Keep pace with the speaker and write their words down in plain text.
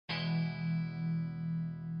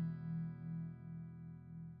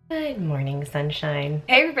Good morning, sunshine.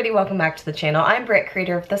 Hey everybody, welcome back to the channel. I'm Britt,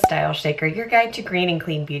 creator of the StyleShaker, your guide to green and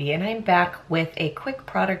clean beauty, and I'm back with a quick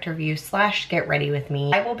product review slash get ready with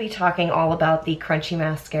me. I will be talking all about the Crunchy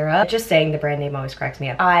Mascara. Just saying the brand name always cracks me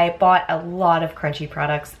up. I bought a lot of Crunchy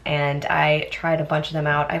products and I tried a bunch of them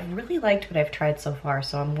out. I've really liked what I've tried so far,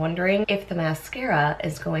 so I'm wondering if the mascara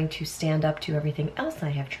is going to stand up to everything else I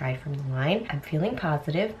have tried from the line. I'm feeling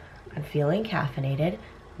positive. I'm feeling caffeinated.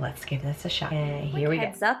 Let's give this a shot. Okay, here we go.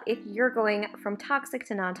 Heads up, if you're going from toxic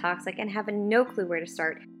to non-toxic and have no clue where to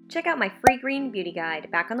start, check out my free green beauty guide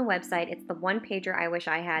back on the website. It's the one-pager I wish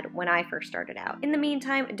I had when I first started out. In the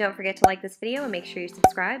meantime, don't forget to like this video and make sure you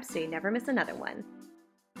subscribe so you never miss another one.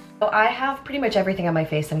 So I have pretty much everything on my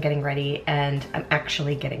face. I'm getting ready, and I'm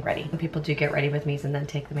actually getting ready. When people do get ready with me and then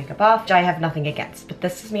take the makeup off, which I have nothing against, but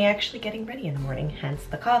this is me actually getting ready in the morning, hence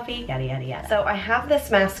the coffee, yada yada yada. So I have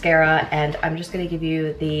this mascara, and I'm just gonna give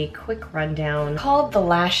you the quick rundown. Called the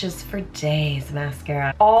Lashes for Days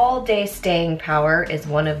mascara. All Day Staying Power is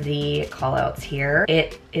one of the call outs here.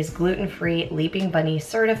 It is gluten-free, Leaping Bunny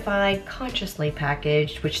certified, consciously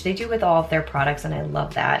packaged, which they do with all of their products, and I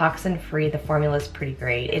love that. Toxin-free, the formula is pretty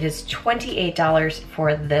great. It is $28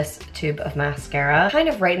 for this tube of mascara. Kind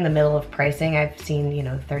of right in the middle of pricing. I've seen, you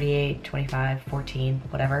know, 38, 25, 14,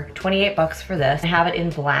 whatever. 28 bucks for this. I have it in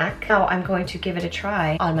black. Now I'm going to give it a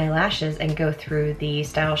try on my lashes and go through the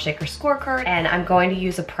StyleShaker scorecard, and I'm going to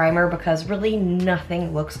use a primer because really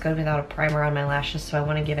nothing looks good without a primer on my lashes, so I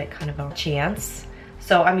want to give it kind of a chance.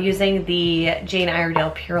 So I'm using the Jane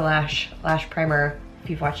Iredale Pure Lash Primer. If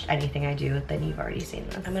you've watched anything I do, then you've already seen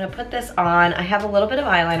this. I'm gonna put this on. I have a little bit of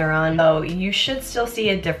eyeliner on, so you should still see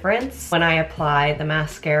a difference when I apply the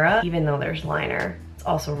mascara, even though there's liner. It's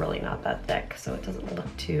also really not that thick, so it doesn't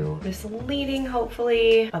look too misleading,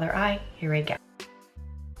 hopefully. Other eye, here we go.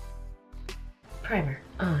 Primer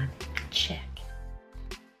on, check.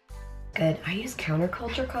 Good. I use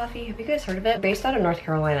Counterculture coffee. Have you guys heard of it? Based out of North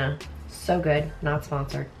Carolina. So good, not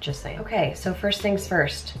sponsored, just saying. Okay, so first things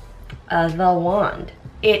first. The wand.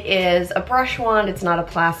 It is a brush wand, it's not a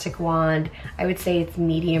plastic wand. I would say it's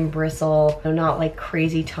medium bristle, so not like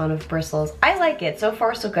crazy ton of bristles. I like it, so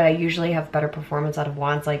far so good. I usually have better performance out of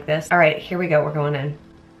wands like this. All right, here we go, we're going in.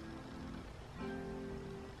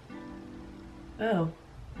 Oh.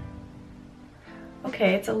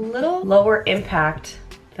 Okay, it's a little lower impact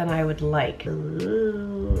than I would like.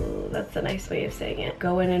 Ooh, that's a nice way of saying it.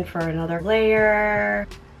 Going in for another layer.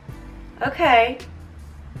 Okay.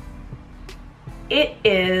 It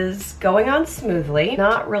is going on smoothly,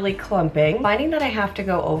 not really clumping. Finding that I have to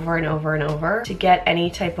go over and over and over to get any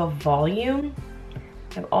type of volume.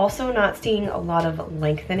 I'm also not seeing a lot of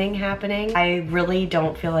lengthening happening. I really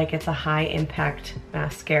don't feel like it's a high impact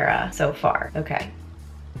mascara so far. Okay,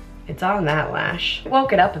 it's on that lash.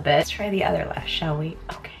 Woke it up a bit. Let's try the other lash, shall we?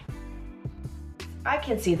 Okay. I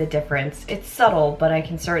can see the difference. It's subtle, but I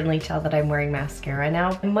can certainly tell that I'm wearing mascara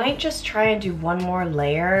now. I might just try and do one more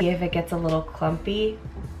layer, see if it gets a little clumpy.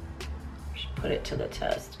 Just put it to the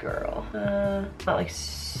test, girl. Not like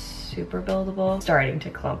super buildable. Starting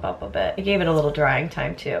to clump up a bit. I gave it a little drying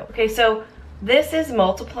time too. Okay, so this is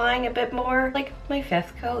multiplying a bit more, like my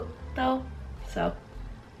 5th coat though. So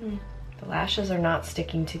the lashes are not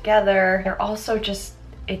sticking together. They're also just,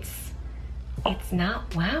 it's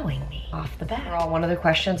not wowing me off the bat. Overall, one of the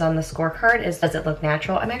questions on the scorecard is, does it look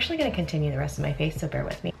natural? I'm actually gonna continue the rest of my face, so bear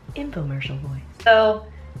with me. Infomercial voice. So,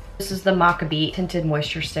 this is the Maccabee Tinted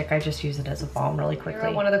Moisture Stick. I just use it as a balm really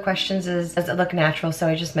quickly. One of the questions is, does it look natural? So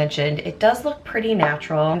I just mentioned, it does look pretty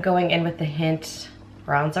natural. I'm going in with the hint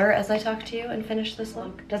bronzer as I talk to you and finish this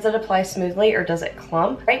look. Does it apply smoothly or does it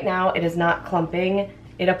clump? Right now, it is not clumping.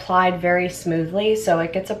 It applied very smoothly, so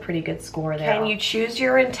it gets a pretty good score there. Can you choose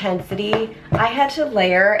your intensity? I had to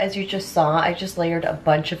layer, as you just saw. I just layered a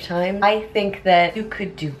bunch of times. I think that you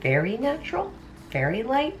could do very natural, very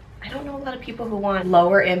light. I don't know a lot of people who want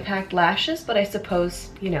lower impact lashes, but I suppose,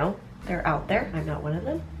 you know, they're out there. I'm not one of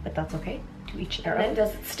them, but that's okay. To each their own.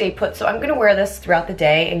 Does it stay put? So I'm gonna wear this throughout the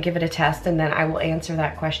day and give it a test, and then I will answer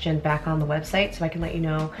that question back on the website so I can let you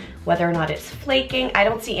know whether or not it's flaking. I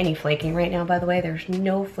don't see any flaking right now, by the way. There's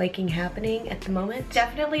no flaking happening at the moment.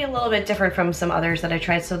 Definitely a little bit different from some others that I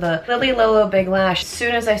tried. So the Lily Lolo Big Lash, as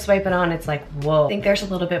soon as I swipe it on, it's like, whoa. I think there's a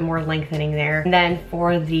little bit more lengthening there. And then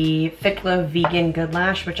for the Fitglow Vegan Good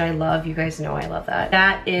Lash, which I love, you guys know I love that.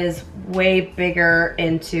 That is way bigger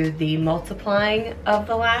into the multiplying of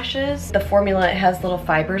the lashes. The formula, it has little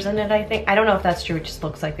fibers in it, I think. I don't know if that's true, it just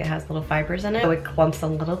looks like it has little fibers in it. So it clumps a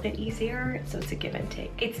little bit easier, so it's a give and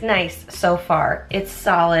take. It's nice so far. It's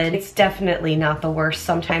solid. It's definitely not the worst.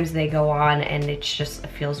 Sometimes they go on and it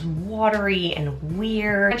feels watery and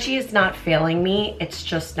weird. She is not failing me, it's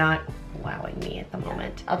just not wowing me at the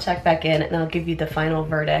moment. I'll check back in and I'll give you the final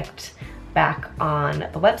verdict back on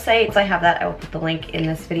the website. Once I have that, I will put the link in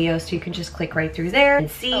this video so you can just click right through there and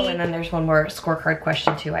see. Oh, and then there's one more scorecard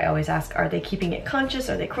question too. I always ask, are they keeping it conscious?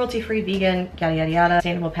 Are they cruelty-free, vegan, yada yada yada,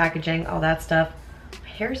 sustainable packaging, all that stuff. My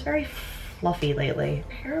hair is very fluffy lately.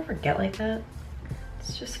 Does your hair ever get like that?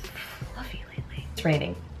 It's just fluffy lately. It's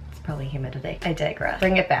raining. It's probably humidity. I digress.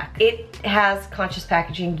 Bring it back. It has conscious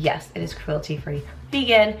packaging. Yes, it is cruelty-free,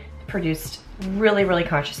 vegan, produced really, really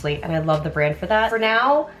consciously, and I love the brand for that. For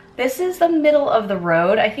now, this is the middle of the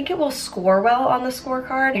road. I think it will score well on the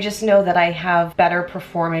scorecard. I just know that I have better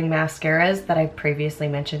performing mascaras that I previously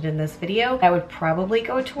mentioned in this video I would probably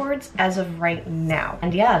go towards as of right now.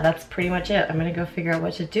 And yeah, that's pretty much it. I'm gonna go figure out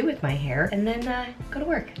what to do with my hair and then go to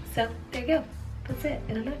work. So there you go. That's it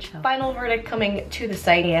in a nutshell. Final verdict coming to the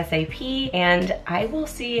site ASAP, and I will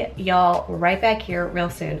see y'all right back here real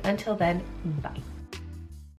soon. Until then, bye.